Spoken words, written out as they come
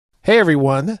Hey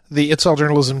everyone, the It's All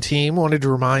Journalism team wanted to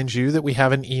remind you that we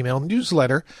have an email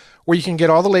newsletter where you can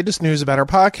get all the latest news about our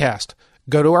podcast.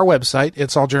 Go to our website,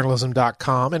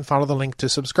 itsalljournalism.com, and follow the link to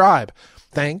subscribe.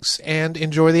 Thanks, and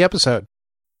enjoy the episode.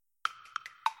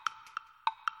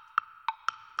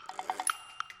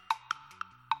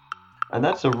 And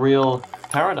that's a real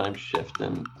paradigm shift.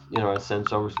 And, a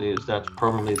sense, obviously, is that's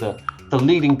probably the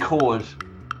leading cause.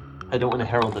 I don't want to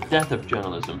herald the death of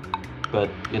journalism, but,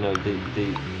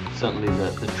 certainly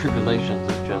the tribulations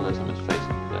that journalism is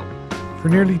facing today. For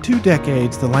nearly 2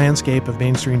 decades, the landscape of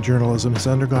mainstream journalism has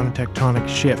undergone a tectonic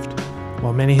shift.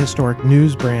 While many historic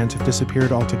news brands have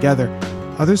disappeared altogether,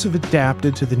 others have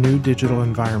adapted to the new digital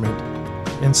environment,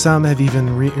 and some have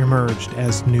even re-emerged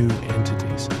as new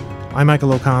entities. I'm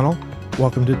Michael O'Connell.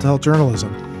 Welcome to Tell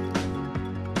Journalism.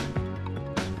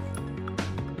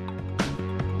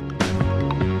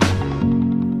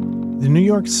 The New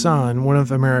York Sun, one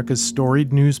of America's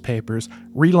storied newspapers,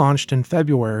 relaunched in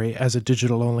February as a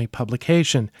digital-only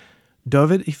publication.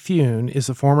 Dovid Ifune is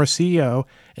the former CEO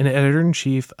and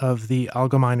editor-in-chief of the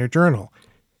Allgemeine Journal.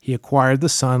 He acquired the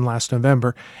Sun last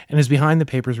November and is behind the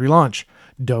paper's relaunch.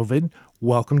 Dovid,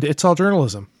 welcome to It's All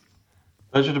Journalism.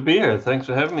 Pleasure to be here. Thanks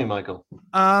for having me, Michael.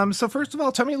 So first of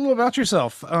all, tell me a little about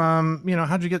yourself.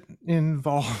 How'd you get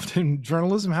involved in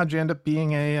journalism? How'd you end up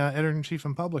being a editor-in-chief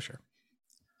and publisher?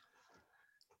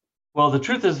 Well, the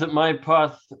truth is that my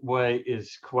pathway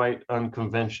is quite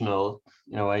unconventional.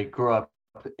 I grew up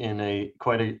in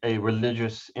quite a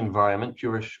religious environment,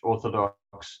 Jewish Orthodox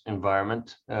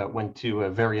environment. Went to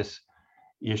various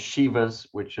yeshivas,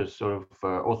 which are sort of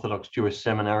Orthodox Jewish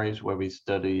seminaries where we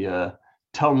study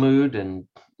Talmud and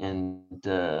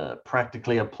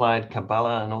practically applied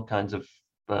Kabbalah and all kinds of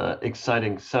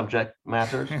exciting subject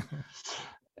matters.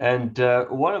 And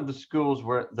one of the schools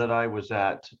that I was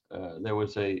at, there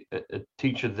was a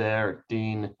teacher there,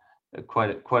 dean,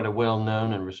 quite a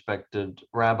well-known and respected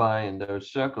rabbi in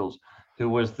those circles, who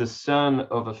was the son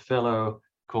of a fellow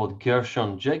called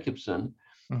Gershon Jacobson,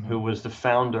 who was the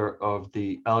founder of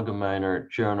the Allgemeine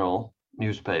Journal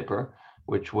newspaper,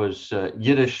 which was a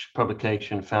Yiddish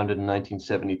publication founded in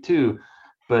 1972.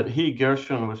 But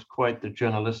Gershon, was quite the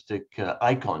journalistic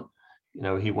icon.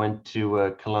 He went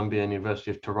to Columbia and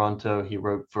University of Toronto. He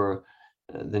wrote for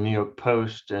the New York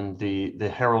Post and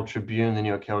the Herald Tribune, the New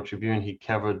York Herald Tribune. He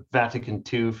covered Vatican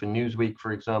II for Newsweek,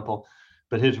 for example.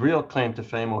 But his real claim to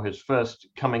fame, or his first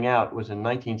coming out, was in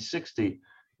 1960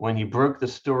 when he broke the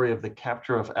story of the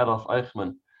capture of Adolf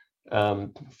Eichmann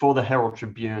for the Herald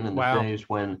Tribune in the days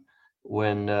when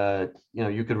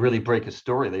you could really break a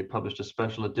story. They published a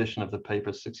special edition of the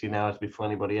paper 16 hours before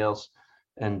anybody else.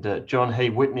 And John Hay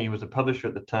Whitney, who was the publisher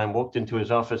at the time, walked into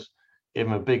his office, gave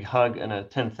him a big hug and a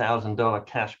 $10,000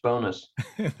 cash bonus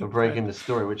for breaking the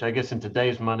story, which I guess in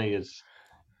today's money is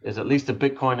at least a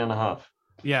Bitcoin and a half.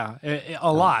 Yeah,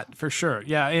 a lot for sure.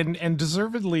 Yeah, and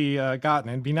deservedly gotten.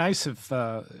 It'd be nice if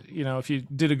if you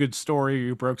did a good story or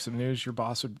you broke some news, your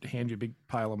boss would hand you a big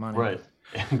pile of money. Right.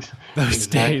 Those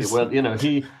days. Well,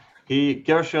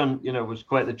 Gershon, was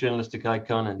quite the journalistic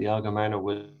icon, and the Allgemeine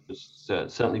was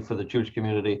certainly for the Jewish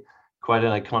community quite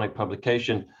an iconic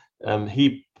publication.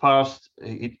 He passed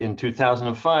in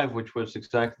 2005, which was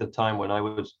exactly the time when I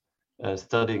was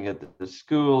studying at the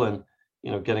school and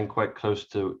getting quite close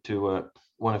to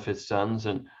one of his sons.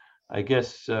 And I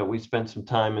guess we spent some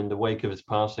time in the wake of his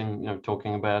passing,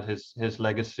 talking about his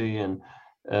legacy and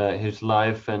his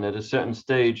life. And at a certain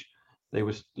stage, they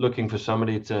was looking for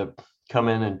somebody to come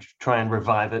in and try and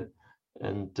revive it,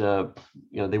 and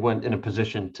they weren't in a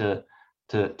position to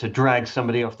drag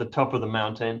somebody off the top of the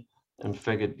mountain, and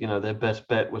figured their best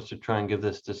bet was to try and give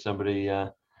this to somebody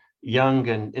young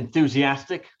and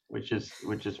enthusiastic, which is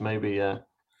maybe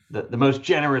the most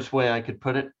generous way I could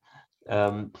put it.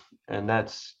 And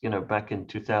that's back in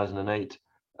 2008,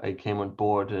 I came on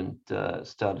board and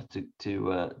started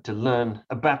to learn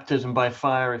a baptism by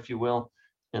fire, if you will,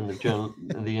 in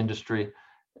the industry,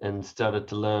 and started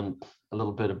to learn a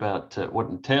little bit about what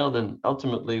entailed. And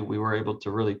ultimately, we were able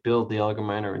to really build the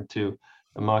Allgemeine into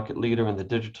a market leader in the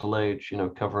digital age,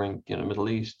 covering Middle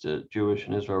East, Jewish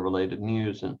and Israel-related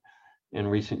news. And in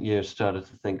recent years, started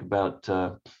to think about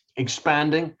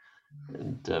expanding.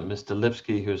 And Mr.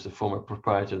 Lipsky, who is the former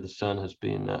proprietor of the Sun, has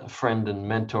been a friend and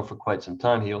mentor for quite some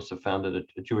time. He also founded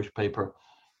a Jewish paper,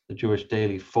 the Jewish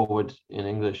Daily Forward in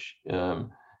English,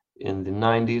 in the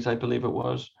 90s, I believe it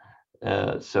was.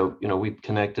 So we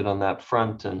connected on that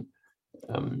front, and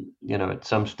at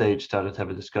some stage started to have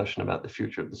a discussion about the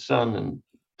future of the Sun and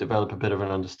develop a bit of an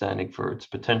understanding for its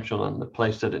potential and the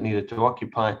place that it needed to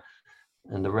occupy.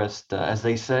 And the rest, as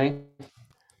they say,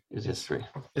 is Is history.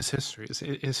 is history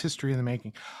is history in the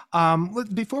making.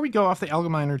 Before we go off the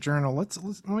Allgemeiner Journal, let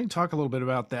me talk a little bit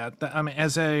about that. I mean,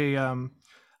 as a I'm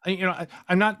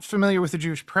not familiar with the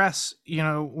Jewish press.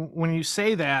 When you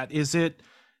say that, is it,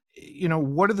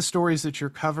 what are the stories that you're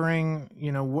covering?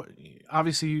 What,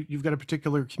 obviously you've got a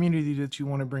particular community that you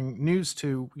want to bring news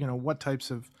to. What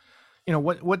types of,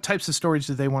 what types of stories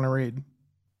do they want to read?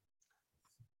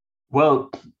 Well,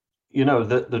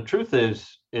 the truth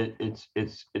is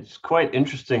it's quite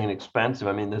interesting and expansive.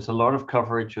 I mean, there's a lot of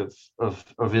coverage of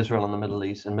Israel and the Middle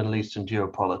East and Middle Eastern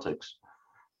geopolitics.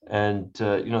 And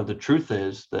the truth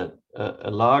is that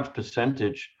a large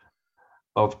percentage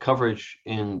of coverage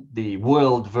in the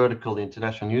world vertical, the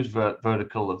international news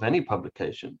vertical of any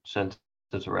publication centers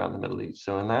around the Middle East.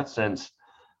 So in that sense,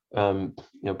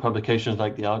 publications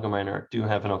like the Allgemeiner do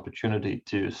have an opportunity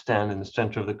to stand in the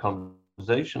center of the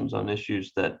conversations on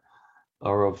issues that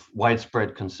are of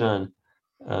widespread concern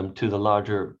to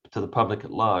the public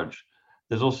at large.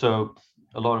 There's also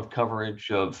a lot of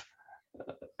coverage of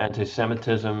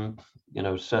anti-Semitism.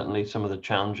 Certainly some of the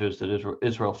challenges that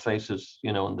Israel faces.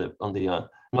 On the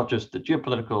not just the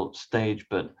geopolitical stage,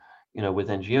 but with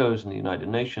NGOs and the United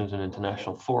Nations and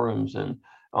international forums and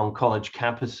on college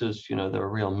campuses. There are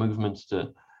real movements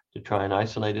to try and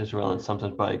isolate Israel, and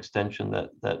sometimes by extension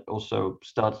that also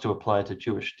starts to apply to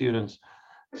Jewish students.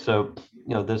 So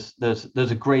there's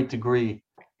a great degree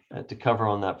to cover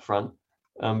on that front,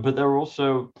 but there are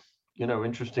also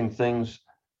interesting things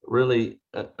really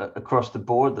across the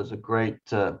board. There's a great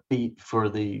beat for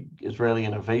the Israeli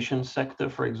innovation sector,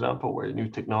 for example, where new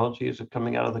technologies are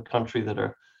coming out of the country that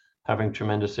are having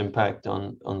tremendous impact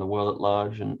on the world at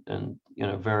large and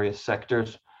various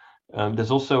sectors.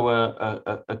 There's also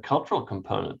a cultural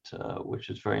component, which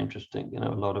is very interesting. A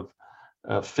lot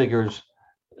of figures,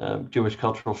 Jewish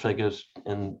cultural figures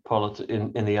in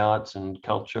the arts and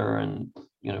culture and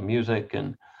music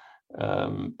and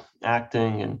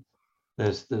acting, and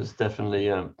there's definitely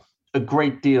a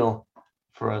great deal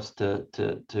for us to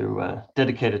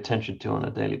dedicate attention to on a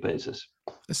daily basis.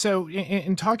 So,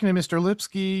 in talking to Mr.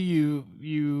 Lipsky,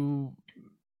 you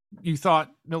thought,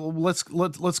 no, let's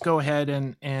go ahead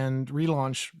and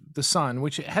relaunch the Sun,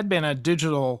 which had been a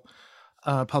digital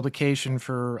publication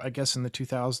for, I guess, in the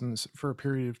 2000s for a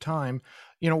period of time.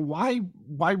 Why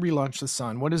relaunch the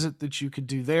Sun? What is it that you could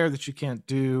do there that you can't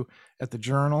do at the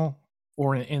Journal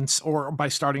or by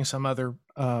starting some other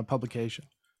publication?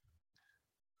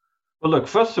 Well, look,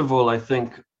 first of all, I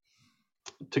think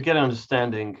to get an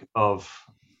understanding of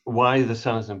why the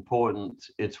Sun is important,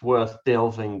 it's worth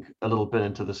delving a little bit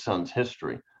into the Sun's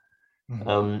history.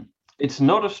 Mm-hmm. It's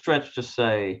not a stretch to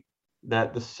say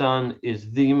that the Sun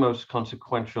is the most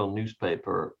consequential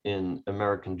newspaper in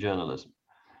American journalism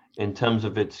in terms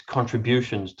of its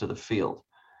contributions to the field.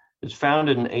 It was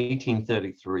founded in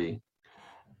 1833,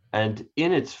 and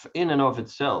in and of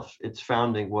itself, its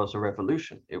founding was a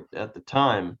revolution. At the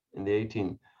time, in the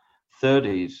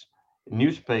 1830s,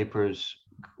 newspapers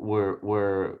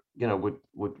would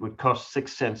cost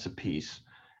 6 cents a piece,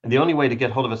 and the only way to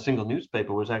get hold of a single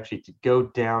newspaper was actually to go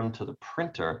down to the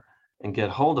printer and get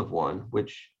hold of one,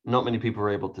 which not many people were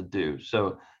able to do.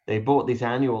 So they bought these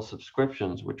annual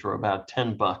subscriptions, which were about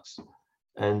 $10,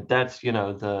 and that's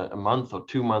a month or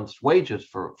 2 months' wages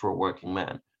for a working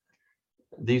man.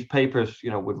 These papers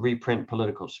would reprint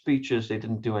political speeches. They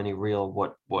didn't do any real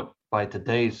what by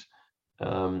today's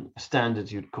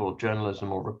standards you'd call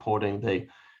journalism or reporting.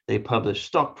 They published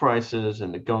stock prices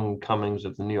and the goings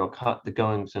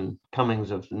and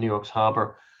comings of New York's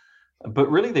harbor,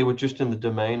 but really they were just in the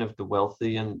domain of the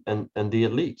wealthy and the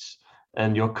elites.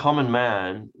 And your common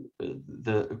man,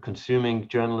 the consuming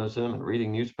journalism and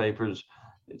reading newspapers,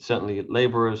 certainly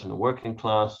laborers and the working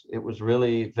class, it was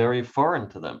really very foreign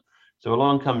to them. So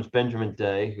along comes Benjamin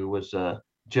Day, who was a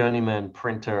journeyman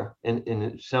printer, in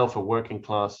himself a working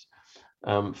class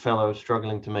fellow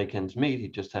struggling to make ends meet. He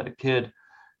just had a kid.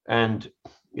 And,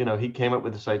 he came up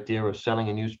with this idea of selling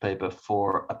a newspaper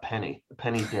for a penny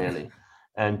daily,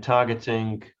 and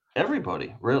targeting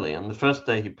everybody, really. And the first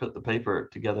day he put the paper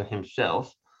together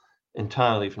himself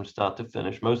entirely from start to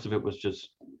finish. Most of it was just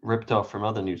ripped off from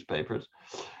other newspapers.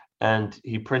 And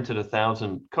he printed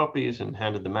 1,000 copies and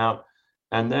handed them out.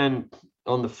 And then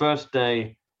on the first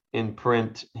day in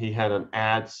print, he had an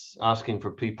ad asking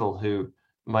for people who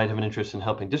might have an interest in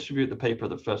helping distribute the paper.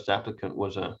 The first applicant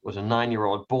was a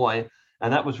 9-year-old boy,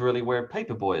 and that was really where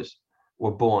paper boys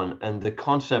were born. And the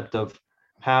concept of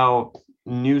how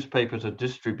newspapers are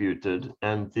distributed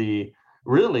and the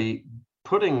really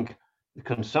putting the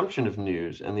consumption of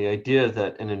news and the idea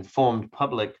that an informed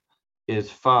public is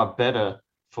far better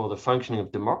for the functioning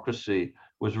of democracy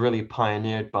was really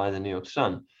pioneered by the New York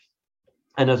Sun.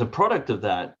 And as a product of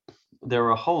that, there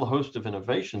are a whole host of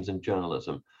innovations in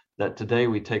journalism that today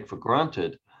we take for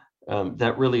granted,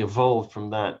 that really evolved from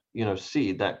that,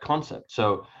 seed, that concept.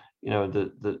 So,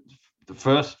 the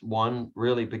first one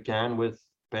really began with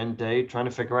Ben Day trying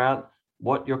to figure out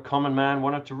what your common man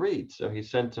wanted to read. So he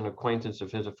sent an acquaintance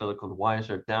of his, a fellow called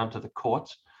Weiser, down to the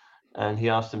courts, and he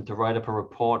asked him to write up a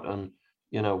report on,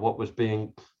 what was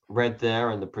being read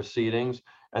there and the proceedings.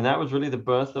 And that was really the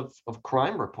birth of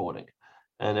crime reporting.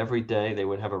 And every day they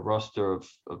would have a roster of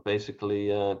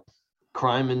basically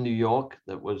crime in New York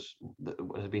that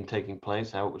had been taking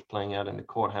place, how it was playing out in the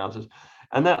courthouses.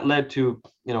 And that led to,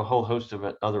 a whole host of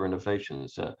other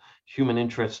innovations. Human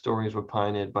interest stories were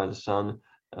pioneered by the Sun,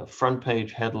 front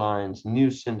page headlines,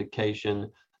 news syndication.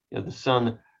 The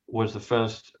Sun was the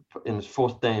first, in its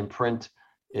fourth day in print,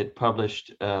 it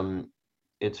published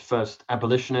its first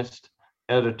abolitionist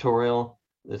editorial.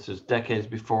 This is decades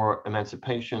before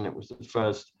emancipation. It was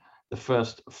the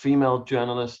first female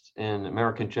journalist in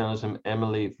American journalism,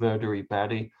 Emily Verdery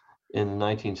Batty, in the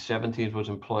 1970s, was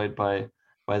employed by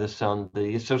the Sun.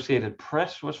 The Associated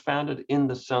Press was founded in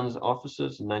the Sun's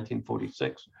offices in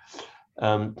 1946.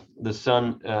 The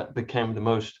Sun became the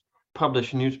most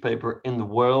published newspaper in the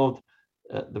world,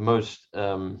 the most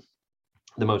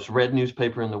read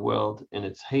newspaper in the world in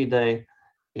its heyday.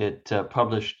 It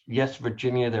published Yes,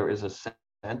 Virginia, There is a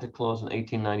Santa Claus in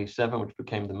 1897, which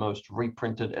became the most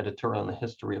reprinted editorial in the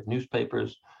history of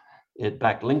newspapers. It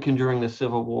backed Lincoln during the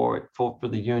Civil War. It fought for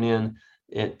the Union.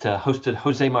 It hosted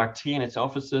Jose Marti in its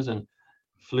offices and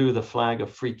flew the flag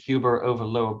of free Cuba over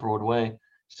Lower Broadway.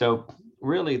 So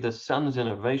really the Sun's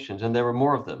innovations, and there were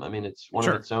more of them. I mean, it's one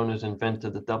of its owners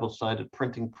invented the double-sided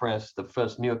printing press. The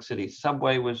first New York City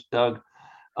subway was dug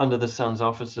under the Sun's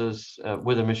offices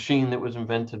with a machine that was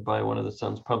invented by one of the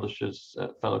Sun's publishers, a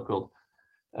fellow called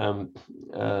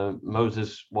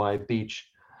Moses Y. Beach.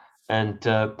 And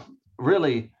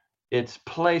really, its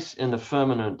place in the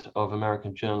firmament of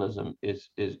American journalism is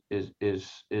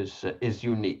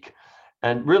unique.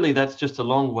 And really, that's just a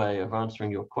long way of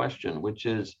answering your question, which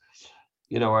is,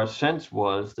 our sense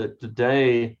was that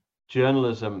today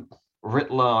journalism writ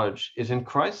large is in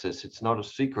crisis. It's not a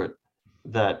secret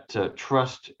that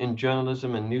trust in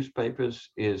journalism and newspapers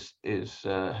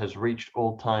has reached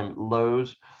all-time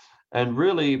lows. And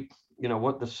really,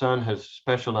 what the Sun has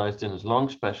specialized in, has long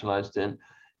specialized in,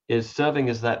 is serving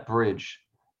as that bridge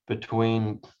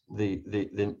between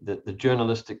the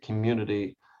journalistic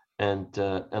community and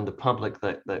the public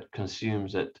that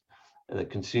consumes it, that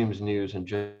consumes news and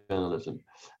journalism.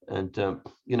 And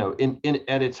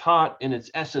at its heart, in its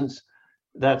essence,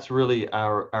 that's really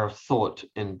our thought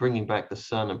in bringing back the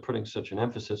Sun and putting such an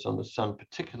emphasis on the Sun,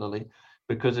 particularly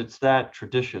because it's that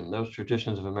tradition, those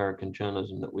traditions of American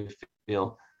journalism that we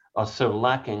feel are so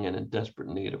lacking and in desperate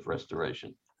need of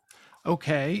restoration.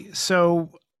 Okay,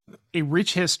 so a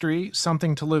rich history,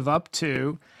 something to live up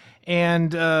to,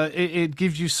 and it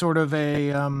gives you sort of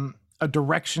a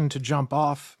direction to jump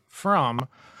off from.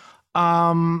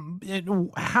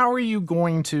 How are you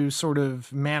going to sort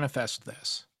of manifest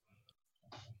this?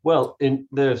 Well,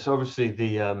 there's obviously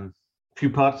the few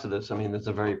parts of this. I mean, there's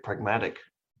a very pragmatic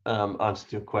answer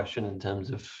to your question in terms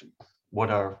of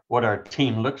what our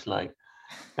team looks like,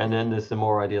 and then there's the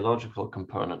more ideological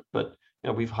component. But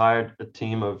we've hired a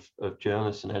team of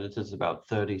journalists and editors, about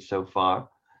 30 so far,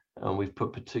 and we've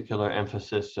put particular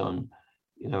emphasis on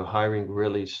hiring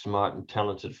really smart and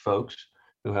talented folks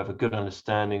who have a good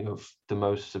understanding of the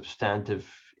most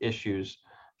substantive issues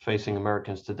facing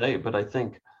Americans today. But I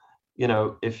think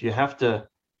if you have to,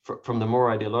 from the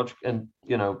more ideological, and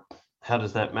how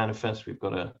does that manifest? We've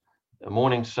got a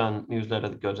Morning Sun newsletter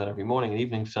that goes out every morning, an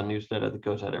Evening Sun newsletter that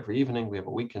goes out every evening. We have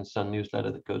a Weekend Sun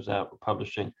newsletter that goes out. We're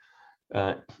publishing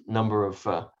a number of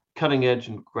cutting edge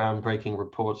and groundbreaking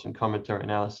reports and commentary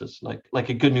analysis, like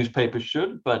a good newspaper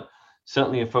should, but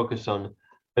certainly a focus on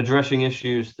addressing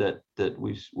issues that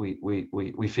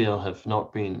we feel have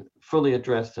not been fully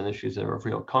addressed, and issues that are of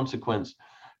real consequence,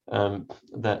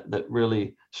 that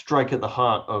really strike at the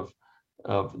heart of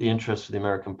the interests of the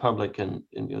American public and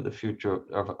the future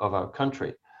of our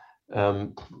country.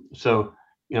 So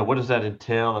what does that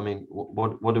entail? I mean,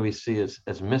 what do we see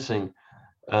as missing?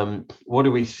 What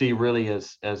do we see really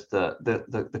as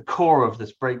the core of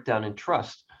this breakdown in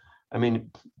trust? I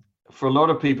mean, for a lot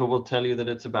of people will tell you that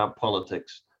it's about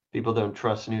politics. People don't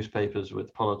trust newspapers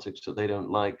with politics that they don't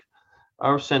like.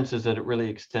 Our sense is that it really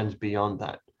extends beyond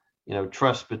that.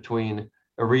 Trust between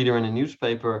a reader and a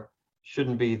newspaper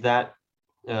shouldn't be that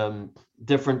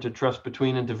different to trust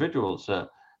between individuals.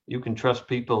 You can trust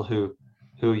people who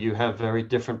you have very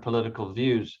different political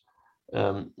views,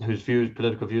 whose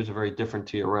political views are very different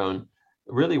to your own.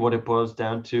 Really, what it boils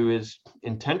down to is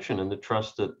intention and the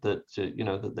trust that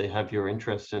they have your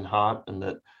interests in heart and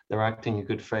that they're acting in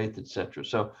good faith, etc.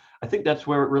 So I think that's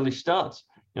where it really starts.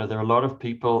 There are a lot of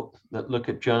people that look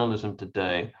at journalism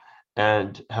today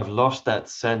and have lost that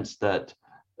sense that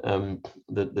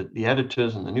the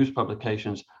editors and the news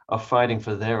publications are fighting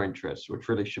for their interests, which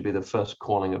really should be the first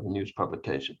calling of a news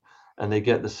publication. And they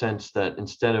get the sense that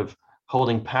instead of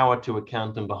holding power to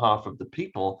account on behalf of the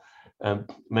people,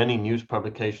 many news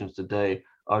publications today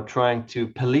are trying to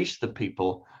police the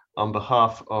people on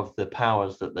behalf of the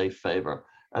powers that they favor.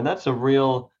 And that's a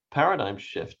real paradigm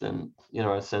shift. And,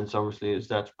 a sense obviously is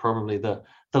that's probably the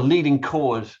leading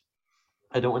cause.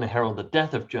 I don't want to herald the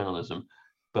death of journalism,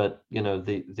 but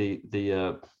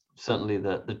certainly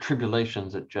the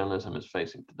tribulations that journalism is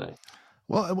facing today.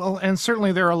 Well, and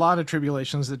certainly there are a lot of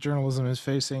tribulations that journalism is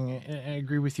facing. I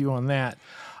agree with you on that.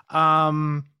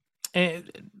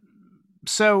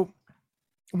 So,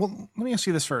 well, let me ask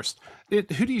you this first: who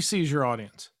do you see as your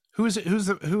audience? Who is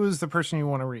the person you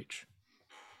want to reach?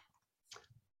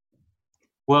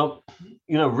 Well,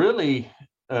 really,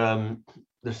 the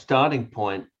starting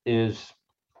point is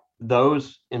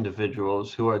those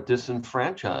individuals who are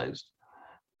disenfranchised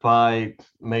by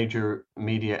major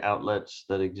media outlets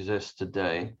that exist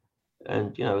today.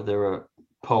 And, there are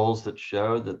polls that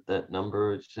show that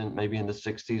number is maybe in the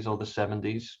 60s or the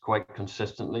 70s quite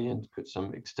consistently, and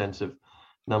some extensive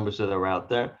numbers that are out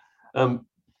there.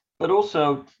 But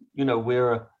also,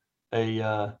 we're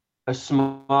a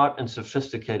smart and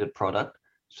sophisticated product.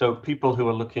 So people who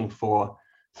are looking for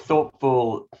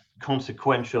thoughtful,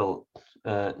 consequential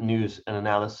news and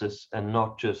analysis, and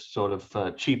not just sort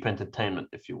of cheap entertainment,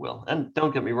 if you will. And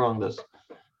don't get me wrong, there's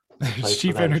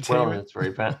cheap entertainment. Well, and it's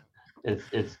very bad.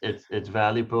 It's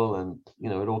valuable, and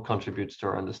it all contributes to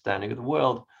our understanding of the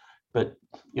world. But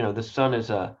the Sun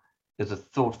is a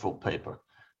thoughtful paper.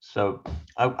 So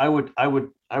I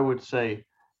would say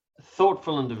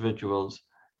thoughtful individuals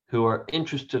who are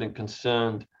interested and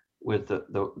concerned with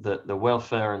the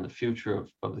welfare and the future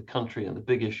of the country and the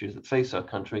big issues that face our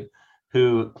country,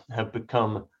 who have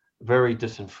become very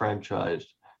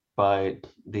disenfranchised by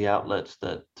the outlets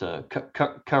that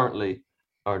currently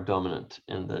are dominant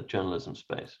in the journalism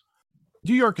space.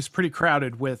 New York is pretty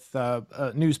crowded with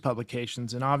news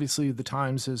publications, and obviously the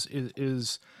Times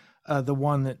is the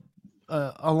one that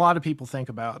a lot of people think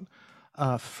about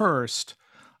first.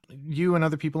 You and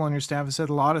other people on your staff have said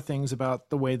a lot of things about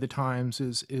the way the Times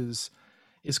is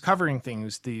covering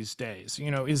things these days.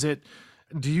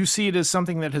 Do you see it as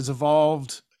something that has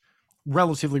evolved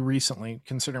relatively recently,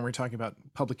 considering we're talking about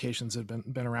publications that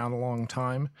have been around a long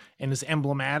time, and is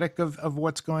emblematic of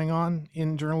what's going on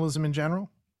in journalism in general?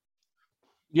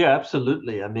 Yeah,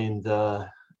 absolutely. I mean,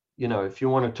 if you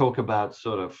want to talk about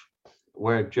sort of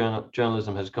where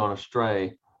journalism has gone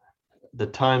astray, the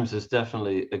Times is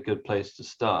definitely a good place to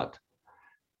start.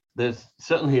 There's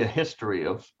certainly a history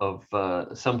of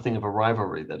something of a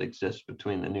rivalry that exists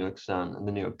between the New York Sun and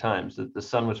the New York Times. The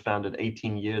Sun was founded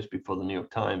 18 years before the New York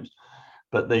Times,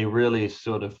 but they really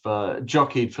sort of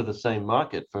jockeyed for the same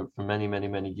market for many, many,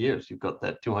 many years. You've got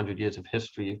that 200 years of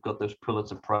history. You've got those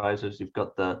Pulitzer Prizes. You've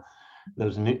got the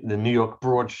New York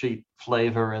broadsheet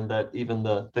flavor, and that even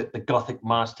the Gothic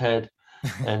masthead.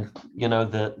 And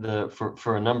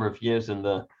for a number of years in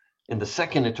the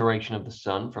second iteration of the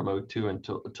Sun, from 2002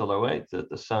 until 08,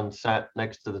 the Sun sat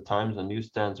next to the Times on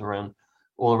newsstands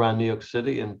all around New York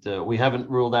City, and we haven't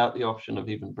ruled out the option of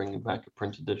even bringing back a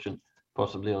print edition,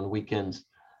 possibly on weekends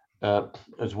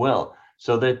as well.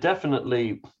 So there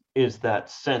definitely is that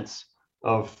sense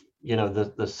of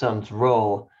the Sun's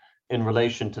role in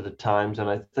relation to the Times, and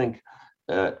I think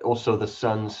also the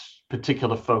Sun's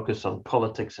particular focus on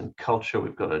politics and culture.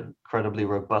 We've got an incredibly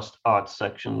robust arts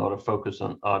section, a lot of focus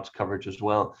on arts coverage as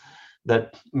well,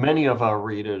 that many of our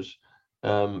readers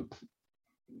that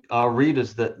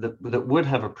would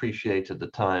have appreciated the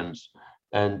Times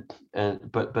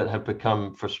but have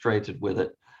become frustrated with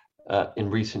it in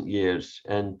recent years.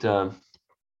 And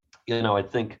I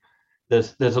think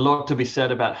there's a lot to be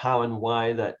said about how and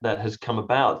why that has come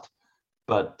about,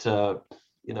 but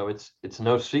it's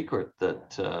no secret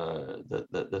that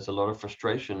there's a lot of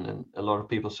frustration, and a lot of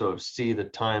people sort of see the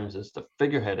Times as the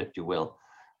figurehead, if you will,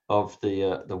 of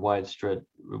the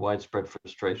widespread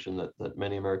frustration that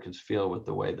many Americans feel with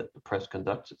the way that the press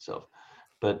conducts itself.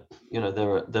 But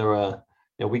there are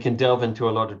we can delve into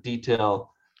a lot of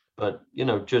detail, but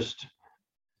just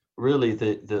really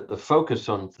the focus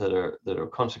on that are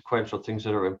consequential, things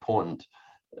that are important.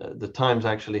 The Times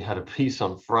actually had a piece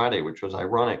on Friday, which was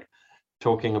ironic,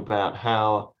 talking about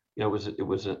how it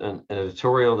was an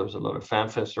editorial. There was a lot of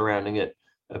fanfare surrounding it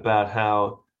about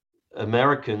how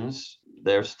Americans,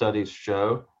 their studies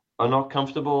show, are not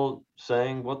comfortable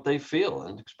saying what they feel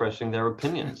and expressing their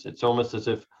opinions. It's almost as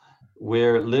if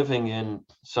we're living in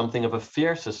something of a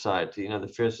fear society, the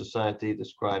fear society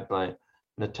described by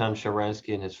Natan Sharansky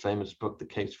in his famous book, The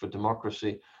Case for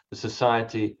Democracy, the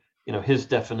society, his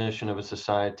definition of a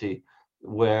society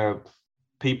where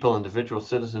people, individual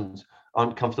citizens,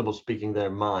 aren't comfortable speaking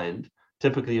their mind.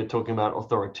 Typically, you're talking about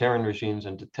authoritarian regimes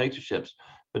and dictatorships,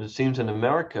 but it seems in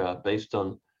America, based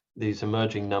on these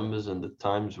emerging numbers, and the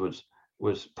Times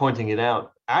was pointing it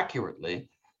out accurately,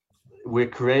 we're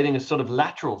creating a sort of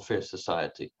lateral fear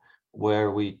society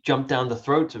where we jump down the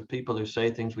throats of people who say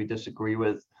things we disagree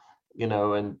with,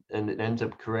 and it ends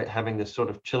up having this sort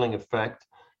of chilling effect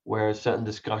where certain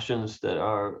discussions that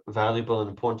are valuable and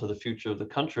important to the future of the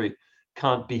country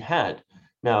can't be had.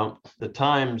 Now, the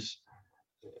Times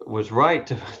was right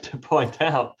to point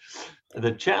out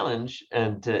the challenge,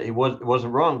 and it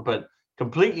wasn't wrong, but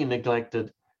completely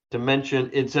neglected to mention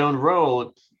its own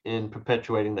role in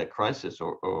perpetuating that crisis,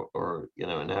 or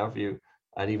in our view,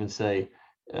 I'd even say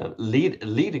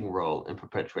leading role in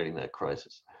perpetuating that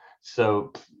crisis.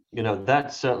 So,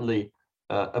 that's certainly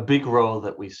a big role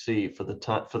that we see for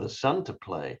the Sun to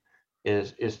play,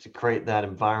 is to create that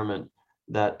environment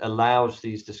that allows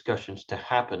these discussions to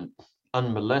happen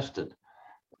unmolested,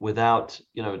 without,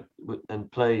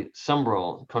 and play some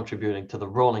role contributing to the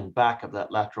rolling back of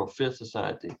that lateral fear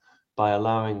society by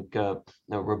allowing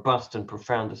robust and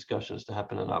profound discussions to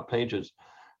happen in our pages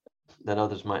that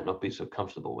others might not be so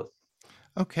comfortable with.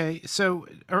 Okay, so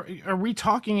are we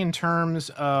talking in terms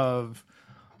of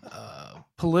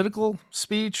political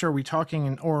speech? Are we talking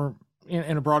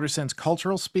in a broader sense,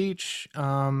 cultural speech?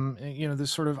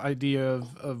 This sort of idea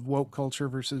of woke culture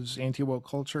versus anti-woke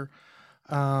culture.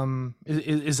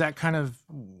 Is that kind of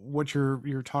what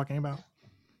you're talking about?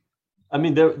 I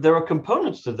mean, there are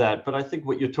components to that, but I think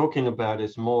what you're talking about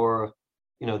is more,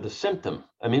 the symptom.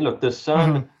 I mean, look, the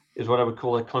Sun is what I would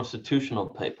call a constitutional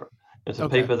paper. It's a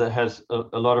paper that has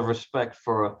a lot of respect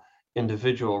for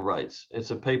individual rights.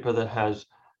 It's a paper that has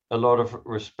a lot of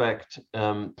respect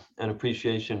and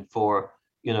appreciation for,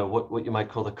 what you might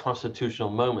call the constitutional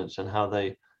moments and how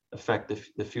they affect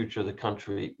the future of the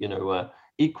country.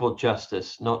 Equal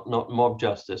justice, not mob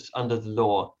justice, under the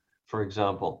law, for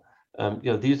example.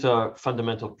 These are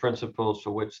fundamental principles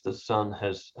for which the Sun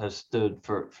has stood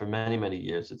for many, many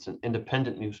years. It's an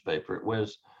independent newspaper. It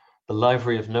wears the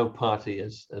livery of no party,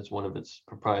 as one of its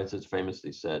proprietors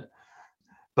famously said.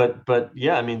 But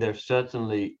yeah, I mean, there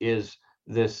certainly is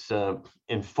this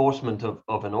enforcement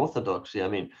of an orthodoxy. I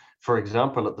mean, for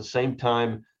example, at the same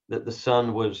time that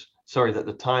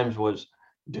the Times was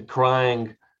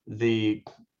decrying the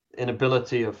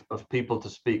inability of people to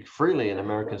speak freely in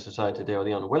American society today, or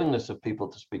the unwillingness of people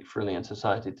to speak freely in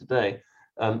society today,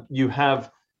 you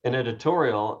have an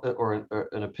editorial or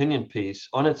an opinion piece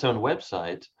on its own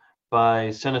website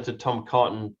by Senator Tom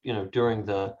Cotton, during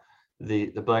the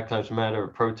Black Lives Matter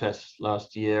protests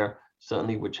last year,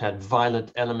 certainly, which had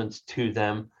violent elements to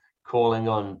them, calling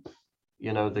on,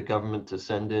 the government to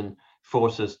send in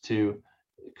forces to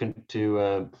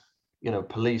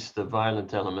police the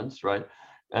violent elements, right?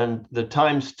 And the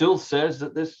Times still says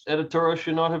that this editorial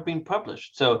should not have been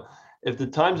published. So if the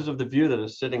Times is of the view that a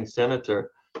sitting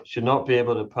senator should not be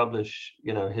able to publish,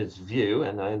 his view,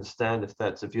 and I understand if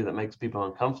that's a view that makes people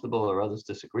uncomfortable or others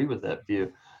disagree with that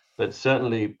view, but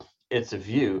certainly it's a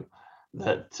view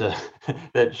that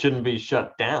that shouldn't be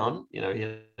shut down. He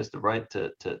has the right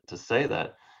to say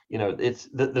that. It's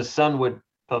the Sun would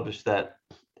publish that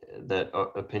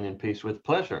opinion piece with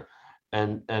pleasure,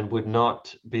 and would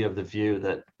not be of the view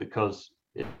that because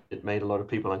it made a lot of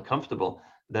people uncomfortable,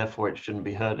 therefore it shouldn't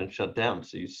be heard and shut down.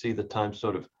 So you see the Times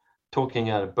sort of talking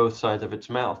out of both sides of its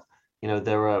mouth.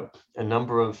 There are a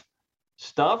number of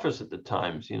staffers at the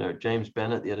Times, James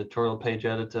Bennett, the editorial page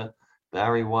editor,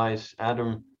 Barry Weiss,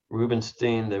 Adam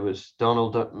Rubinstein, there was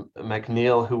Donald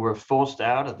McNeil, who were forced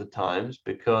out of the Times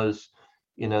because,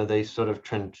 they sort of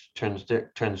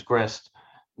transgressed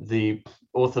the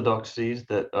orthodoxies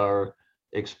that are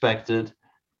expected.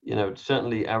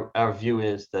 Certainly our view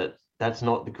is that that's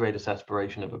not the greatest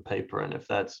aspiration of a paper. And if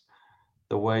that's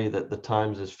the way that the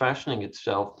Times is fashioning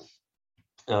itself,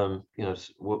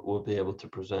 we'll be able to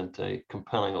present a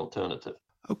compelling alternative.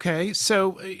 Okay,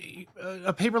 so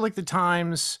a paper like the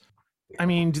Times, I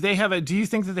mean, do you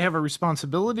think that they have a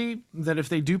responsibility that if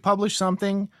they do publish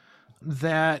something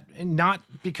that, not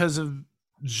because of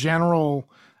general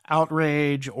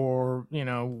outrage or,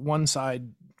 one side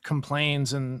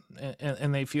complains and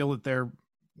they feel that they're,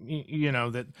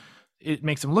 that it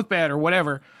makes them look bad or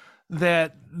whatever,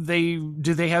 that they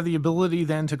have the ability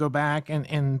then to go back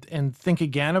and think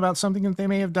again about something that they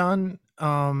may have done,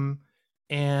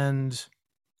 and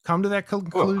come to that Well,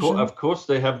 conclusion? of course,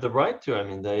 they have the right to. I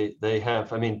mean, they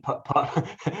have. I mean,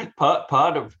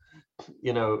 part of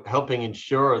helping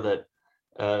ensure that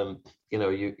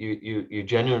you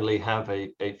genuinely have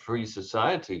a free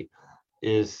society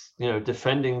is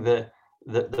defending the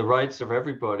rights of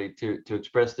everybody to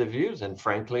express their views. And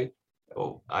frankly,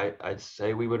 I'd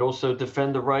say we would also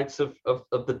defend the rights of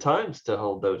the Times to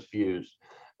hold those views.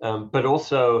 But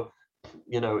also,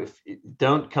 if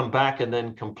don't come back and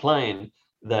then complain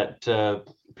that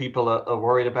people are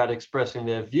worried about expressing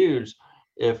their views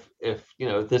if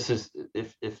this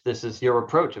is your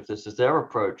approach, if this is their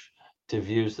approach to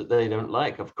views that they don't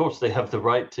like. Of course, they have the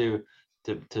right to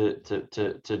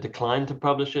decline to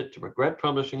publish it, to regret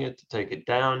publishing it, to take it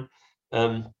down.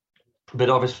 But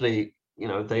obviously,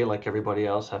 they, like everybody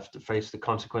else, have to face the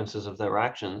consequences of their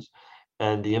actions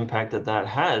and the impact that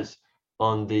has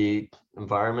on the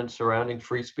environment surrounding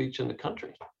free speech in the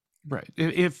country. Right.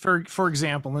 If for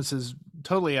example, this is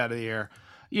totally out of the air,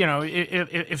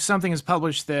 if something is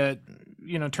published that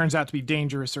turns out to be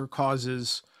dangerous or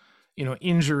causes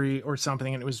injury or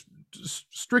something, and it was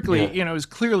strictly it was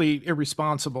clearly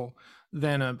irresponsible,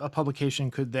 then a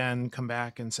publication could then come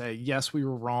back and say, yes, we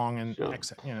were wrong, and Sure.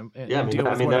 And I deal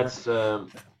with mean whatever. That's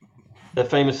the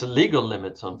famous legal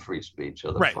limits on free speech,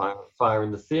 or the Right. fire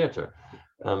in the theater.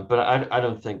 But I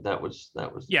don't think that was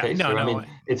the case here. I mean,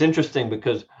 it's interesting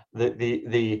because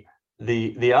the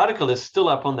article is still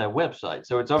up on their website,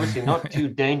 so it's obviously not too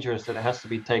dangerous that it has to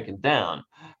be taken down.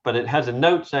 But it has a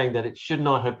note saying that it should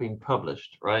not have been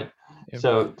published, right? Yep.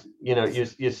 So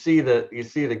you see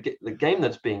the game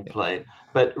that's being played.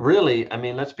 But really, I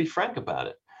mean, let's be frank about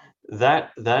it.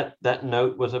 That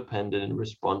note was appended in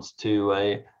response to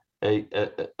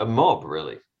a mob,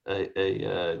 really.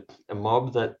 A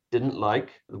mob that didn't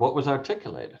like what was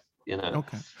articulated,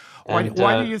 Okay. Why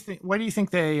do you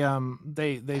think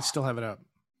they still have it up?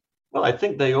 Well, I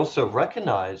think they also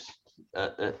recognize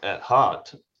at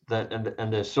heart that,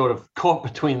 and they're sort of caught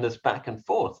between this back and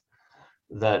forth,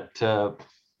 that to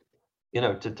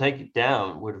take it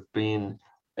down would have been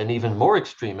an even more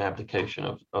extreme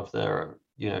abdication of their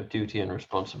duty and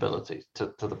responsibility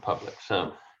to the public.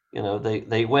 So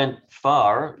they went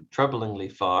far,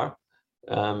 troublingly far,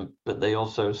 but they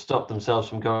also stopped themselves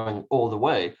from going all the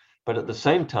way. But at the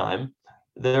same time,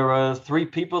 there are 3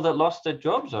 people that lost their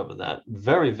jobs over that.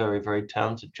 Very, very, very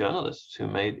talented journalists who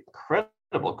made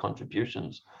incredible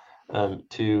contributions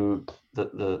to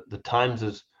the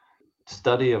Times'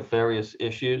 study of various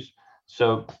issues.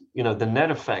 So, the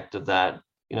net effect of that,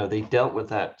 they dealt with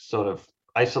that sort of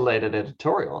isolated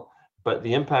editorial, but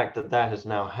the impact that has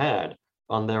now had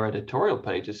on their editorial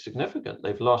page is significant.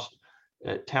 They've lost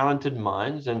talented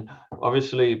minds, and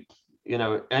obviously,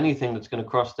 anything that's going to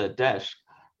cross their desk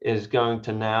is going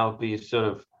to now be sort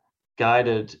of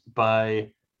guided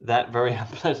by that very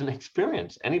unpleasant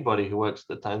experience. Anybody who works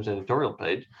at the Times editorial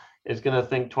page is going to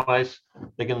think twice.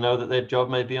 They're going to know that their job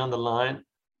may be on the line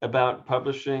about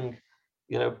publishing,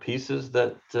 pieces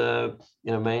that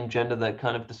may engender that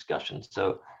kind of discussion.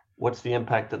 So, what's the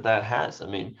impact that has? I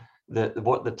mean,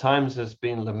 what the Times has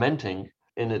been lamenting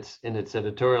in its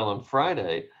editorial on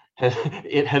Friday,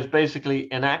 it has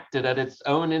basically enacted at its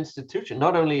own institution.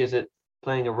 Not only is it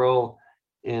playing a role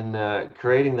in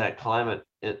creating that climate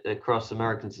across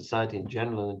American society in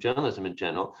general and journalism in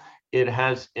general, it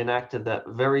has enacted that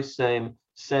very same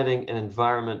setting and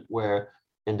environment where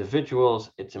individuals,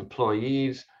 its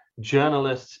employees,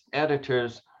 journalists,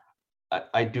 editors,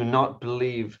 I do not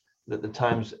believe that the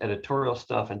Times editorial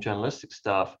staff and journalistic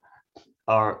staff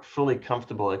are fully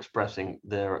comfortable expressing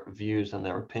their views and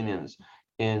their opinions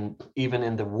even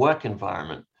in the work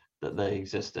environment that they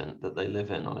exist in, that they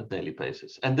live in on a daily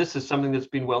basis. And this is something that's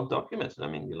been well documented. I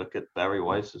mean, you look at Barry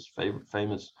Weiss's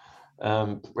famous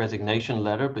resignation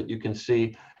letter, but you can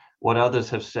see what others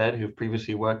have said who've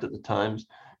previously worked at the Times.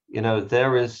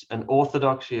 There is an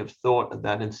orthodoxy of thought at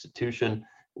that institution,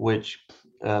 which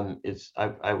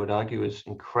I would argue, is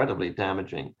incredibly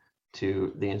damaging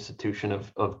to the institution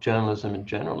of journalism in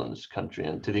general in this country.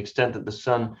 And to the extent that the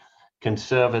Sun can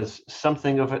serve as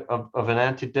something of an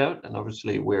antidote, and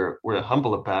obviously we're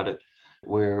humble about it.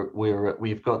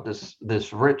 We've got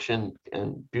this rich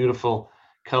and beautiful,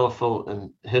 colorful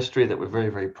and history that we're very,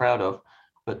 very proud of.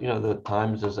 But the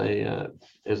Times is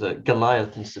a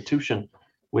Goliath institution.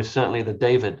 We're certainly the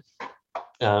David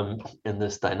in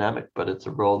this dynamic, but it's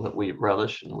a role that we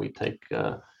relish and we take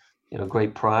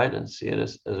great pride and see it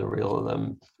as a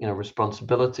real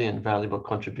responsibility and valuable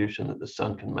contribution that the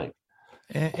Sun can make.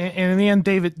 And in the end,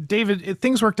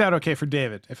 things worked out okay for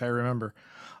David, if I remember.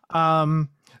 Um,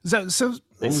 so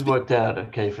Things worked out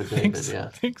okay for David. Yeah,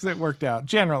 things that worked out.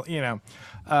 General,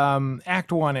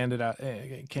 Act One came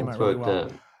things out really worked well.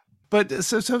 out. But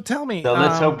so tell me. Now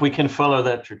let's hope we can follow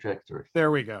that trajectory. There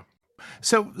we go.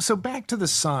 So back to the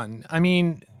Sun. I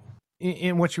mean,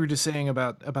 in what you were just saying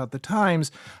about the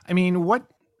Times. I mean, what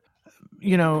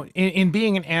in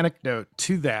being an anecdote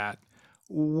to that,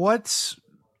 what's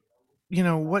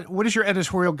what is your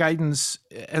editorial guidance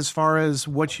as far as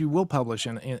what you will publish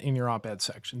in your op-ed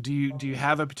section? Do you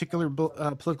have a particular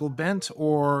political bent,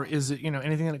 or is it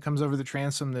anything that comes over the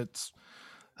transom that's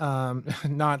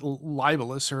not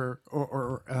libelous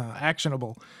or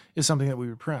actionable is something that we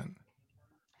would print?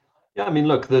 Yeah, I mean,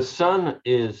 look, the Sun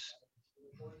is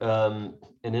an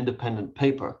independent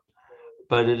paper,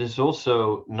 but it is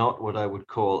also not what I would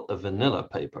call a vanilla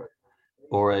paper,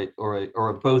 or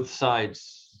a both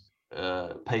sides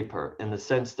paper, in the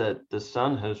sense that the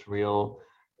Sun has real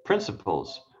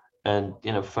principles and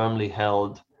firmly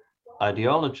held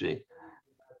ideology.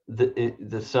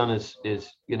 The Sun is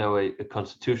a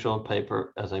constitutional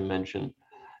paper, as I mentioned.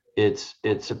 It's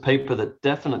a paper that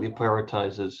definitely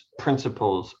prioritizes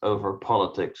principles over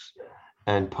politics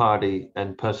and party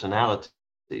and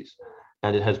personalities,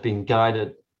 and it has been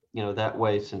guided that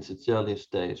way since its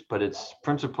earliest days. But its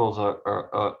principles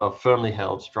are firmly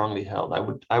held, strongly held.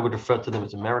 I would refer to them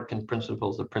as American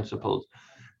principles, the principles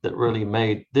that really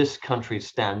made this country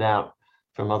stand out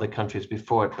from other countries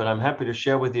before it. But I'm happy to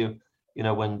share with you,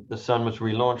 when the Sun was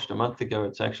relaunched a month ago,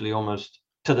 it's actually almost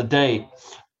to the day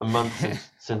a month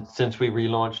since we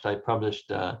relaunched. I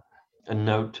published a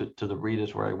note to the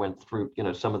readers where I went through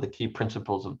some of the key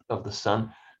principles of the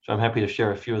Sun. So I'm happy to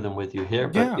share a few of them with you here.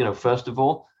 But first of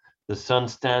all, the Sun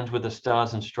stands with the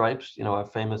stars and stripes. Our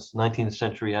famous 19th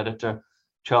century editor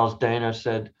Charles Dana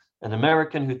said, "An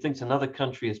American who thinks another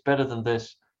country is better than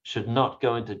this should not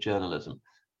go into journalism."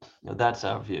 That's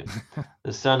our view.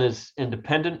 The Sun is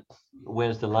independent,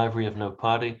 wears the livery of no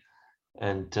party.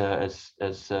 And as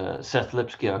Seth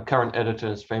Lipsky, our current editor,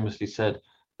 has famously said,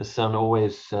 the Sun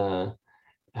always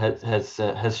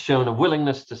has shown a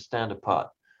willingness to stand apart.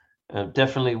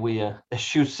 Definitely, we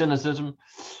eschew cynicism,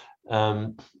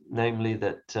 namely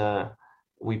that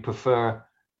we prefer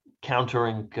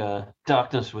countering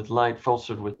darkness with light,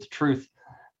 falsehood with truth.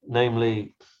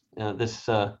 Namely, this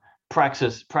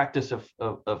practice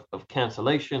of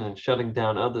cancellation and shutting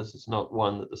down others is not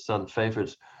one that the Sun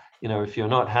favors. If you're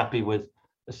not happy with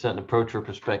a certain approach or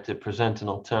perspective, present an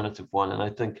alternative one. And I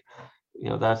think,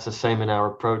 that's the same in our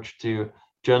approach to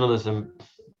journalism,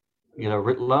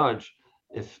 writ large.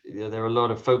 If there are a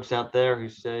lot of folks out there who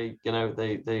say,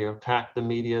 they attack the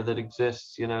media that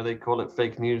exists, they call it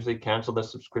fake news, they cancel their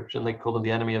subscription, they call them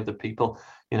the enemy of the people.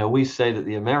 We say that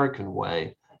the American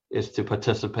way is to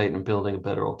participate in building a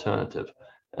better alternative.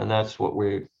 And that's what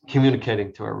we're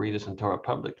communicating to our readers and to our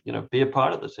public. Be a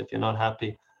part of this. If you're not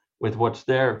happy with what's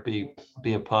there, be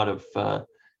a part of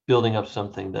building up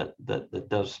something that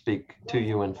does speak to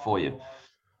you and for you.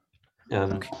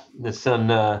 Okay. The Sun,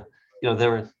 there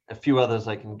are a few others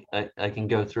I can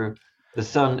go through. The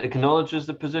Sun acknowledges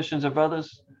the positions of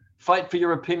others. Fight for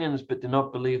your opinions, but do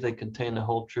not believe they contain the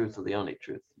whole truth or the only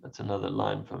truth. That's another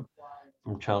line from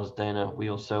Charles Dana. We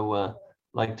also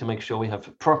like to make sure we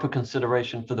have proper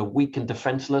consideration for the weak and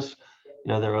defenseless.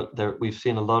 We've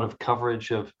seen a lot of coverage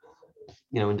of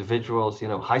individuals,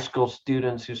 high school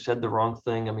students who said the wrong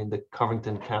thing. I mean, the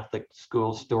Covington Catholic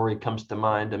School story comes to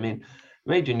mind. I mean,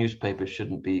 major newspapers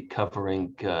shouldn't be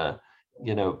covering,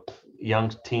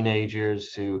 young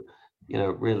teenagers who,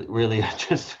 really are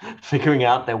just figuring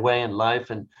out their way in life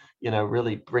and,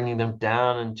 really bringing them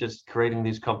down and just creating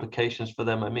these complications for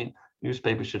them. I mean,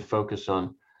 newspapers should focus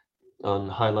on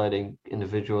highlighting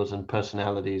individuals and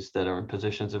personalities that are in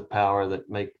positions of power that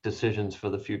make decisions for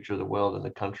the future of the world and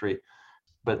the country.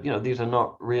 But these are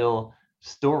not real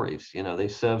stories. They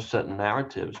serve certain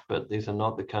narratives, but these are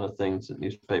not the kind of things that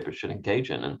newspapers should engage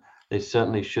in, and they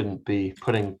certainly shouldn't be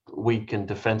putting weak and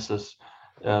defenseless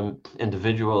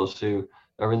individuals who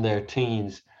are in their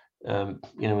teens, in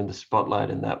the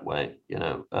spotlight in that way.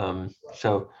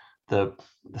 So the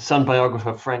Sun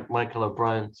biographer Frank Michael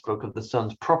O'Brien spoke of the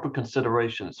Sun's proper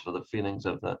considerations for the feelings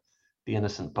of the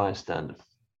innocent bystander.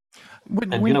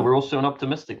 And we're also an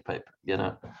optimistic paper.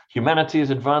 Humanity is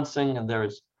advancing, and there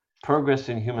is progress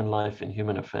in human life and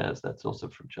human affairs. That's also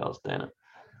from Charles Dana.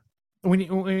 When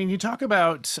you talk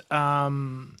about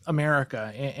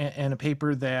America and a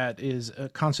paper that is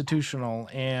constitutional,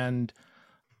 and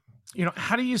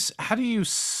how do you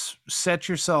set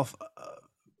yourself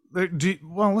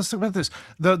Well, let's talk about this.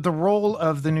 The role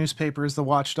of the newspaper is the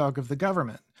watchdog of the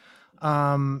government.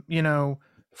 You know,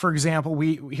 for example,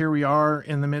 we are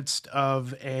in the midst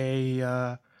of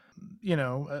a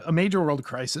major world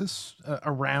crisis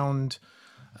around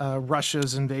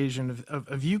Russia's invasion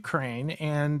of Ukraine,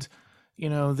 and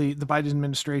the Biden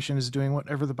administration is doing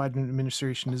whatever the Biden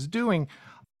administration is doing.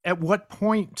 At what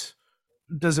point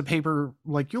does a paper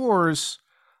like yours,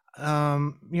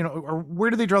 or where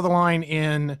do they draw the line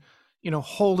in,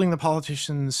 holding the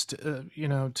politicians to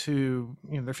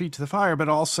their feet to the fire, but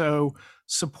also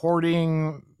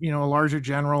supporting, a larger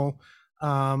general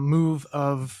move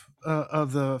of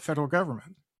the federal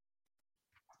government?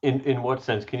 In what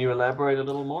sense? Can you elaborate a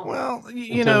little more? Well,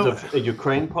 In terms of a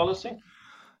Ukraine policy?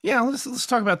 Yeah, let's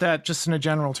talk about that just in a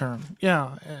general term.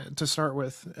 Yeah, to start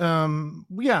with.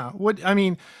 Yeah, what I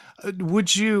mean,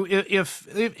 would you, if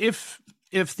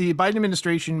the Biden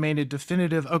administration made a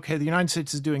definitive, okay, the United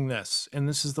States is doing this, and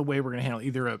this is the way we're going to handle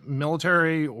either a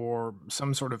military or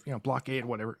some sort of blockade,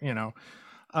 whatever,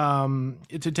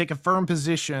 to take a firm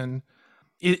position,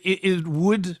 it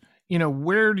would,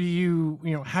 where do you,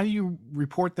 how do you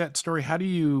report that story? How do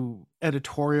you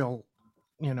editorial,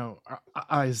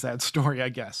 eyes that story, I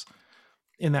guess,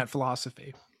 in that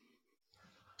philosophy?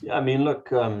 Yeah, I mean,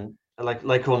 look,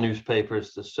 like all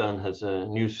newspapers, the Sun has a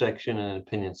news section and an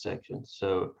opinion section.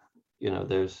 So,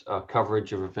 there's our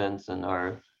coverage of events and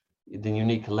the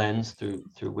unique lens through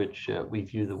which we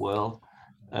view the world.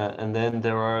 And then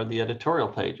there are the editorial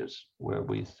pages where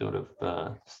we sort of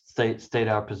state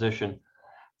our position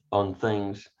on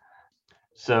things.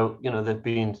 So, there've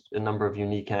been a number of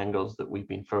unique angles that we've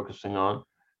been focusing on.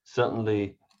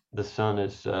 Certainly, the Sun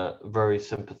is very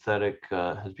sympathetic,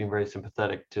 has been very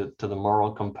sympathetic to the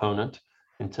moral component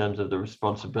in terms of the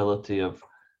responsibility of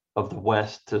the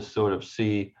West to sort of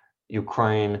see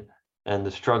Ukraine and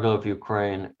the struggle of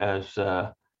Ukraine as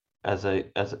a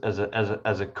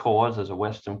cause, as a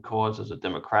Western cause, as a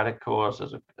democratic cause,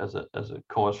 as a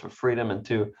cause for freedom, and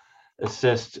to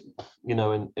assist,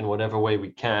 in whatever way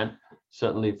we can,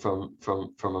 certainly from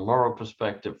a moral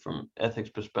perspective, from ethics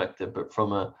perspective, but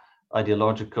from a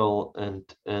ideological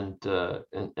and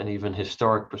even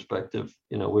historic perspective,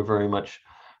 we're very much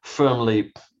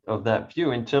firmly of that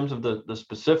view. In terms of the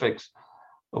specifics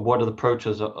of what are the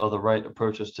approaches are the right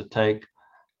approaches to take,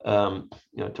 to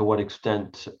what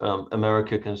extent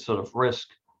America can sort of risk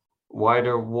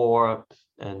wider war,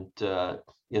 and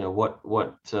what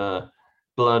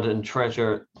blood and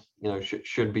treasure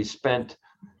should be spent.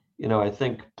 I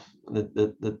think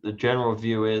the general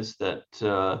view is that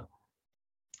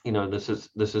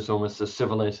this is almost a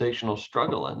civilizational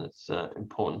struggle, and it's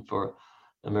important for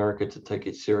America to take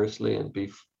it seriously and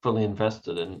be fully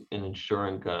invested in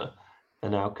ensuring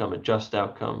an outcome, a just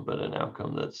outcome, but an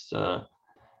outcome that's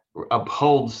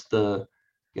upholds the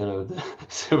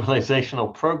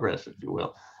civilizational progress, if you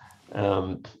will,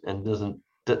 and doesn't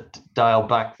dial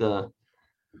back the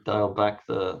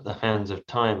hands of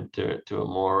time to a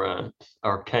more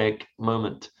archaic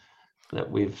moment that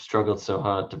we've struggled so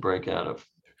hard to break out of.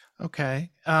 Okay.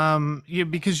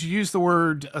 Because you use the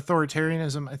word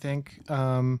authoritarianism, I think,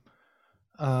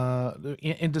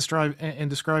 in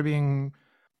describing,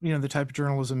 the type of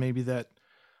journalism maybe that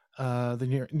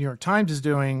the New York Times is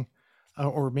doing,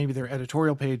 or maybe their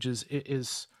editorial pages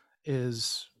is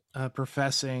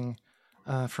professing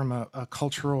from a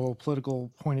cultural,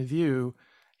 political point of view.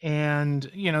 And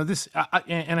this,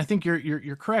 and I think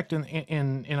you're correct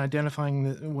in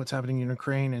identifying what's happening in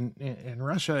Ukraine and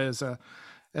Russia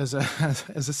as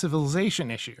a civilization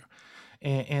issue,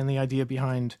 and the idea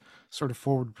behind sort of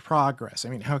forward progress. I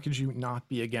mean, how could you not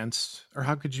be against, or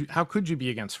how could you be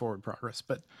against forward progress?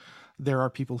 But there are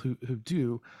people who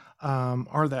do,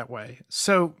 are that way.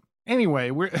 So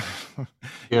anyway, we're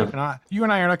Yeah. you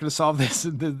and I are not going to solve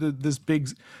this big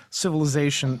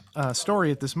civilization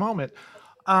story at this moment.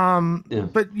 Yeah.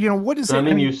 But what is So, it? I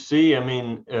mean, you see,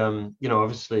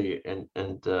 obviously, and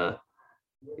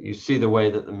you see the way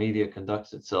that the media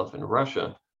conducts itself in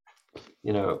Russia.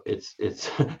 It's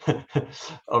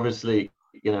obviously,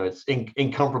 it's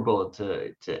incomparable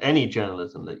to any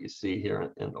journalism that you see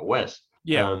here in the West.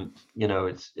 Yeah.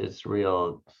 It's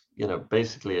real.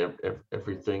 Basically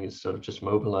everything is sort of just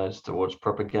mobilized towards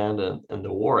propaganda and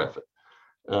the war effort.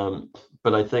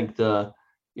 But I think the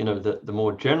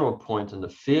more general point and the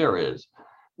fear is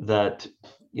that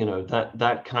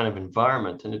that kind of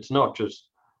environment, and it's not just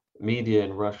media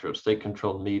in Russia,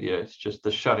 state-controlled media, it's just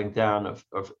the shutting down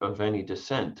of any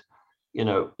dissent,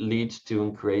 leads to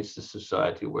and creates a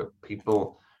society where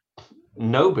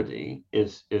nobody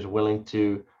is willing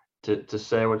to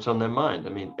say what's on their mind.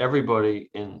 I mean, everybody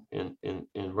in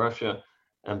Russia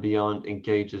and beyond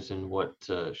engages in what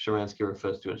Sharansky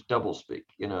refers to as doublespeak.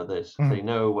 They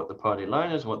know what the party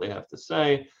line is, what they have to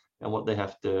say, and what they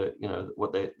have to,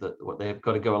 what they have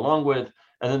got to go along with,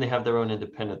 and then they have their own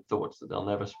independent thoughts that they'll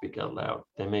never speak out loud.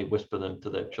 They may whisper them to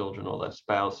their children or their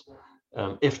spouse,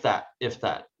 if that.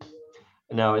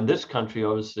 Now, in this country,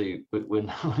 obviously, we're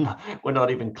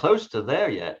not even close to there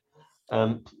yet.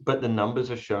 But the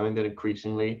numbers are showing that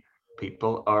increasingly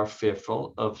people are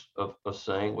fearful of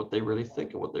saying what they really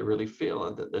think and what they really feel,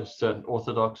 and that there's certain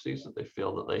orthodoxies that they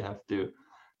feel that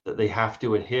they have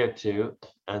to adhere to,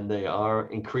 and they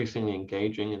are increasingly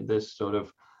engaging in this sort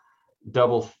of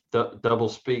double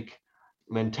speak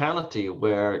mentality,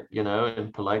 where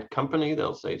in polite company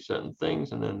they'll say certain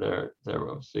things, and then they're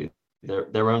obviously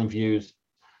their own views.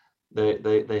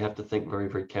 They have to think very,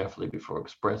 very carefully before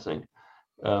expressing.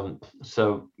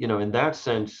 So in that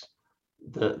sense,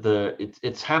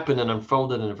 it's happened and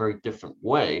unfolded in a very different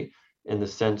way, in the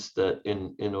sense that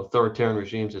in authoritarian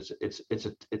regimes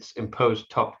it's imposed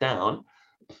top down,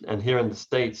 and here in the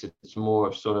States it's more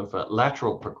of sort of a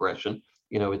lateral progression.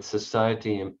 It's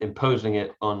society imposing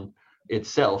it on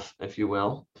itself, if you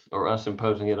will, or us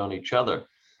imposing it on each other.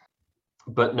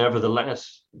 But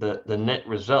nevertheless, the net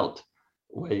result,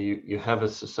 where you have a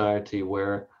society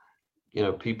where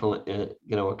people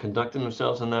are conducting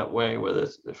themselves in that way, where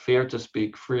there's the fear to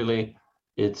speak freely,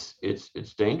 it's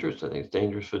dangerous. I think it's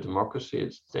dangerous for democracy.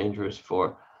 It's dangerous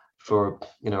for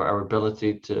our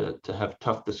ability to have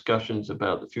tough discussions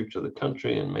about the future of the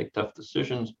country and make tough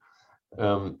decisions.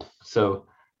 So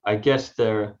I guess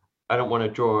I don't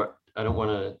want to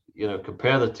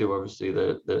compare the two. Obviously,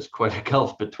 there's quite a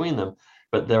gulf between them,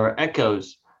 but there are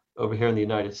echoes over here in the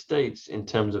United States in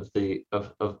terms of the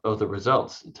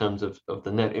results, in terms of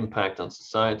the net impact on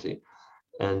society,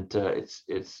 and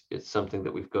it's something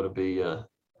that we've got to be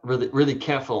really, really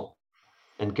careful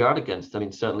and guard against. I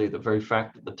mean, certainly the very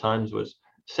fact that the Times was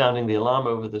sounding the alarm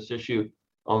over this issue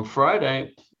on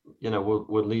Friday,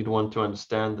 would lead one to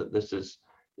understand that this is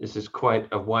quite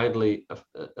a widely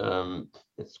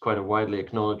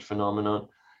acknowledged phenomenon.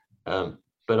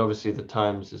 But obviously, the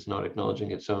Times is not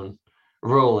acknowledging its own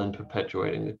role in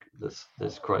perpetuating this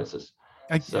crisis.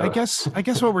 I guess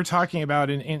what we're talking about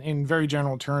in very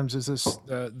general terms is this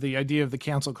the idea of the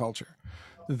cancel culture,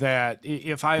 that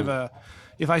if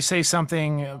I say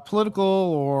something political,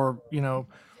 or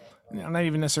not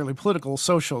even necessarily political,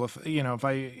 social, if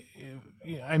I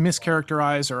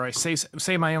mischaracterize, or I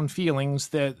say my own feelings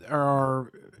that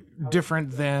are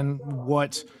different than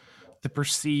what the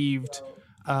perceived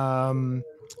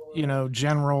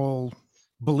general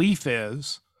belief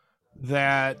is,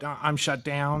 that I'm shut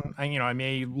down. I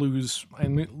may lose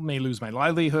my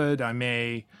livelihood.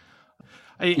 my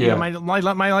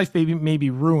life may be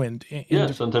ruined.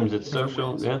 Sometimes it's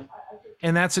social. Ways. Yeah,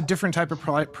 and that's a different type of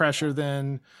pressure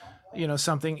than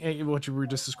something what you were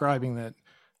just describing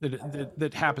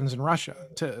that happens in Russia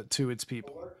to its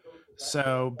people.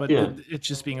 So, but it's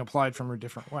just being applied from a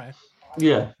different way.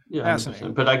 Yeah, fascinating.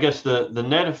 100%. But I guess the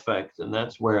net effect, and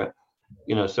that's where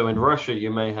so in Russia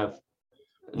you may have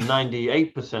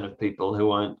 98% of people who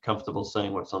aren't comfortable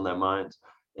saying what's on their minds.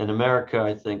 In America,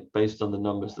 I think, based on the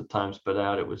numbers the Times put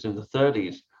out, it was in the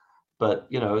 30s, but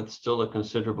it's still a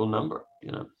considerable number.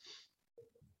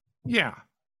 Yeah.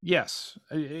 Yes,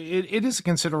 it is a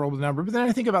considerable number. But then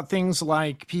I think about things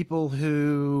like people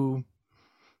who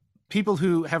have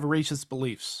racist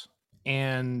beliefs,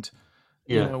 and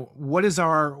what is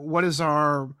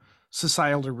our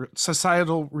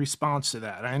societal response to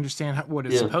that? I understand what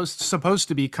is supposed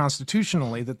to be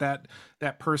constitutionally,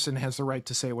 that person has the right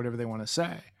to say whatever they want to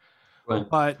say. Right.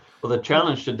 But the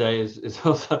challenge today is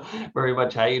also very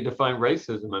much how you define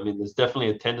racism. I mean, there's definitely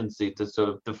a tendency to sort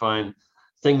of define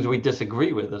things we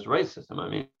disagree with as racism. I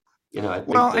mean, I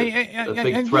think the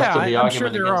big thrust of the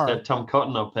argument against that Tom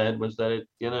Cotton op-ed was that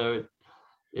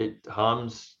it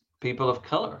harms people of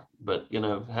color. But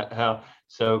how?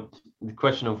 So the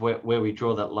question of where we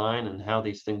draw that line and how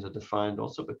these things are defined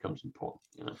also becomes important.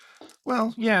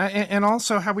 Well, yeah, and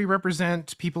also how we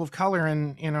represent people of color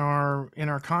in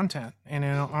our content and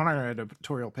on our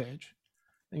editorial page.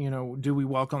 Do we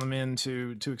welcome them in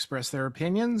to express their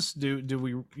opinions? Do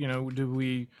we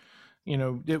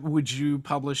would you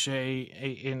publish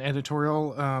an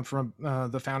editorial from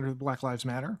the founder of Black Lives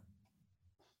Matter?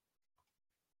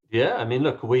 Yeah, I mean,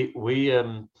 look, we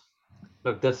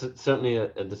look, that's certainly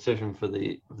a decision for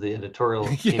the editorial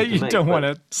team to you make, don't want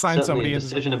to sign somebody in. The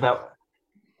decision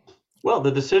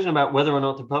about whether or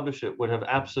not to publish it would have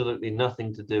absolutely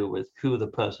nothing to do with who the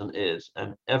person is,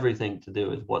 and everything to do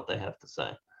with what they have to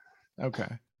say.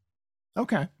 Okay.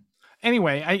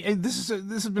 anyway, this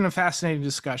has been a fascinating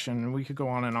discussion, and we could go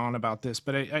on and on about this,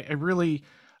 but I really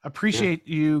appreciate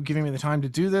you giving me the time to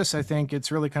do this. I think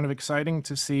it's really kind of exciting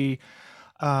to see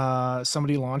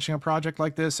somebody launching a project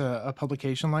like this, a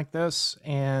publication like this,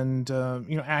 and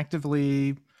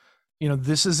actively,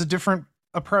 this is a different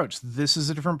approach. This is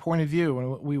a different point of view,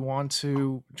 and we want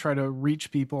to try to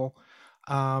reach people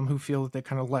who feel that they're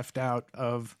kind of left out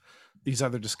of these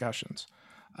other discussions.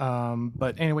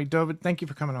 But anyway, David, thank you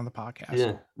for coming on the podcast.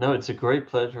 Yeah, no, it's a great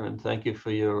pleasure, and thank you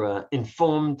for your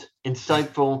informed,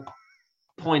 insightful,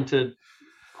 pointed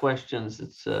questions.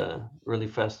 It's a really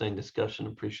fascinating discussion.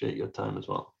 Appreciate your time as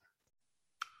well.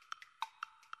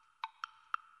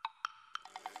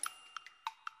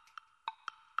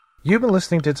 You've been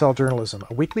listening to It's All Journalism,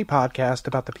 a weekly podcast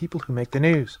about the people who make the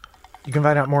news. You can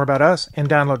find out more about us and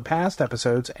download past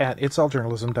episodes at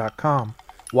itsalljournalism.com.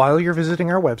 While you're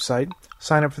visiting our website,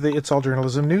 sign up for the It's All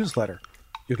Journalism newsletter.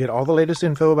 You'll get all the latest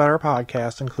info about our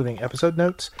podcast, including episode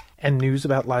notes and news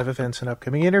about live events and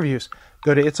upcoming interviews.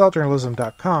 Go to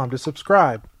itsalljournalism.com to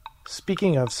subscribe.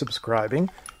 Speaking of subscribing,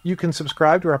 you can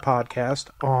subscribe to our podcast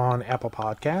on Apple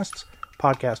Podcasts,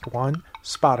 Podcast One,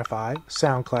 Spotify,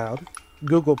 SoundCloud,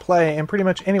 Google Play, and pretty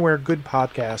much anywhere good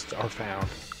podcasts are found.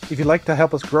 If you'd like to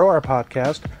help us grow our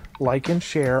podcast, like and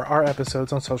share our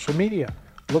episodes on social media.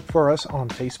 Look for us on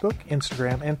Facebook,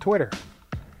 Instagram, and Twitter.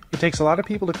 It takes a lot of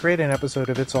people to create an episode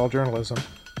of It's All Journalism.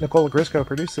 Nicola Grisco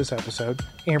produced this episode,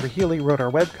 Amber Healy wrote our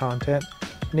web content,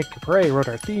 Nick Capre wrote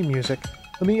our theme music,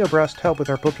 Emilio Brust helped with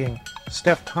our booking,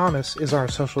 Steph Thomas is our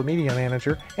social media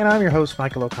manager, and I'm your host,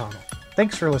 Michael O'Connell.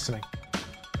 Thanks for listening.